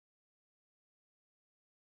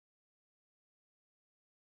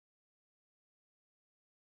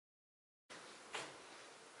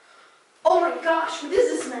gosh, what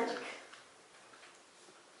is this magic?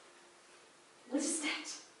 What is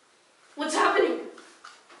that? What's happening?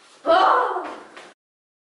 Oh!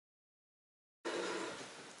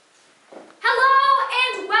 Hello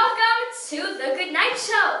and welcome to the Good Night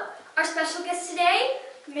Show. Our special guest today,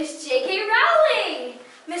 Miss J.K. Rowling.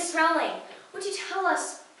 Miss Rowling, would you tell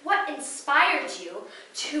us what inspired you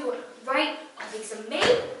to write all these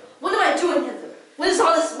amazing... What am I doing here? What is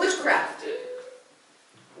all this witchcraft?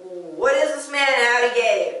 What is this man and how did he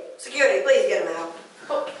get here? Security, please get him out.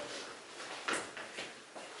 Oh.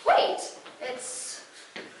 Wait, it's...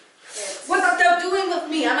 What are they doing with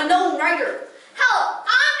me? I'm a known writer. Hello,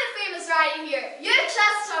 I'm the famous writer here. You're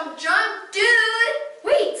just some drunk dude.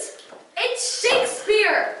 Wait, it's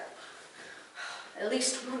Shakespeare. At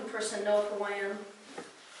least one person knows who I am.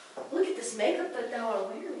 Look at this makeup that thou art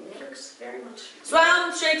wearing. It looks very much... So I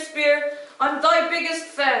am Shakespeare. I'm thy biggest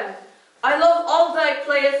fan. I love all thy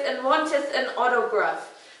playeth and wanteth an autograph.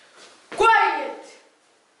 Quiet!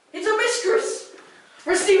 It's a mistress!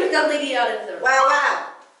 Receive that lady out of there. Wow.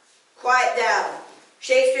 Quiet down.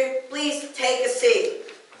 Shakespeare, please take a seat.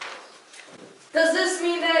 Does this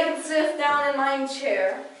mean that I can sit down in my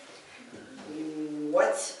chair?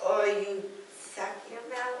 What are you talking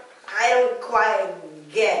about? I don't quite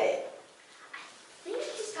get it. I think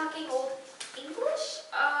he's talking Old English.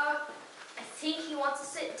 I think he wants to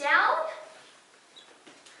sit down.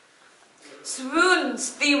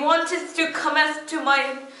 Swoons, thee wanteth to cometh to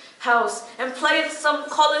my house, and playeth some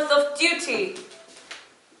calleth of duty.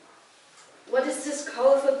 What is this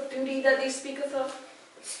call of duty that they speaketh of?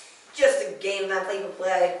 Just a game that people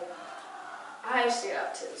play. I see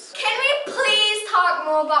how it is. Can we please talk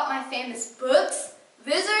more about my famous books,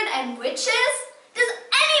 Wizard and Witches? Does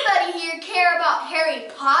anybody here care about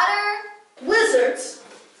Harry Potter? Wizards?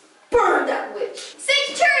 Burn that witch!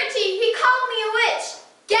 Security, he called me a witch.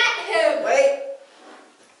 Get him. Wait.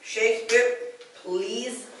 Shakespeare,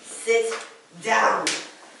 please sit down.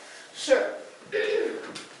 Sure.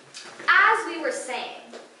 As we were saying,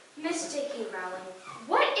 Miss J.K. Rowling,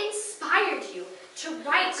 what inspired you to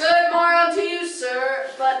write... Good morrow to you, sir,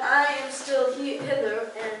 but I am still hither,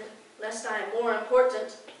 and lest I am more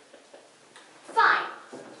important. Fine.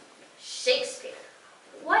 Shakespeare,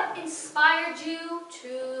 what inspired you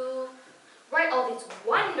to write all these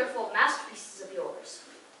wonderful masterpieces of yours?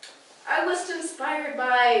 I was inspired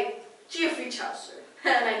by Geoffrey Chaucer,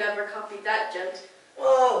 and I never copied that gent.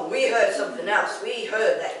 Oh, we heard something else. We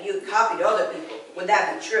heard that you copied other people. Would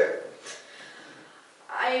that be true?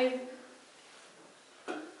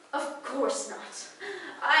 Of course not.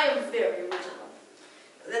 I am very original.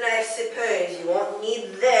 Then I suppose you won't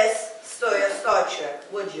need this story of Star Trek,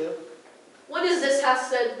 would you? What is this has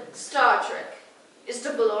said Star Trek? Is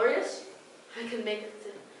it glorious? I can make it to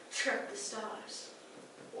trek the stars.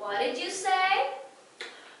 What did you say?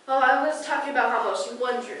 Oh, I was talking about how much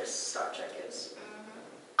wondrous Star Trek is.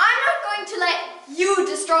 I'm not going to let you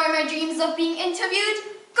destroy my dreams of being interviewed.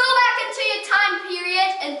 Go back into your time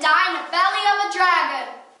period and die in the belly of a dragon.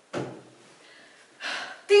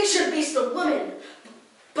 These should be the woman,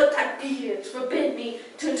 but thy beard forbid me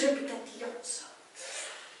to interpret that the arts.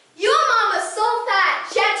 Your mom was so fat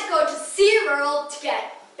she had to go to SeaWorld to get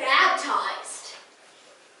baptized.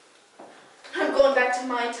 I'm going back to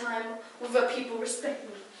my time where people respect me.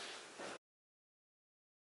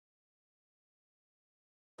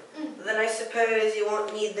 Then I suppose you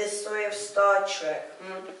won't need this story of Star Trek,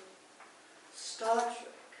 Star Trek?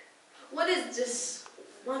 What is this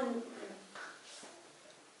one?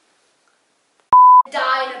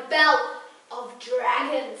 Die in a belt of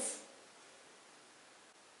dragons.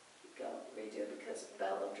 Go redo because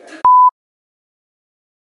Bell of Dragon.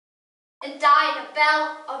 And die in a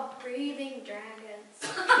belt of breathing dragons.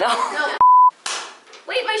 No.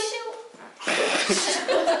 Wait, my shoe!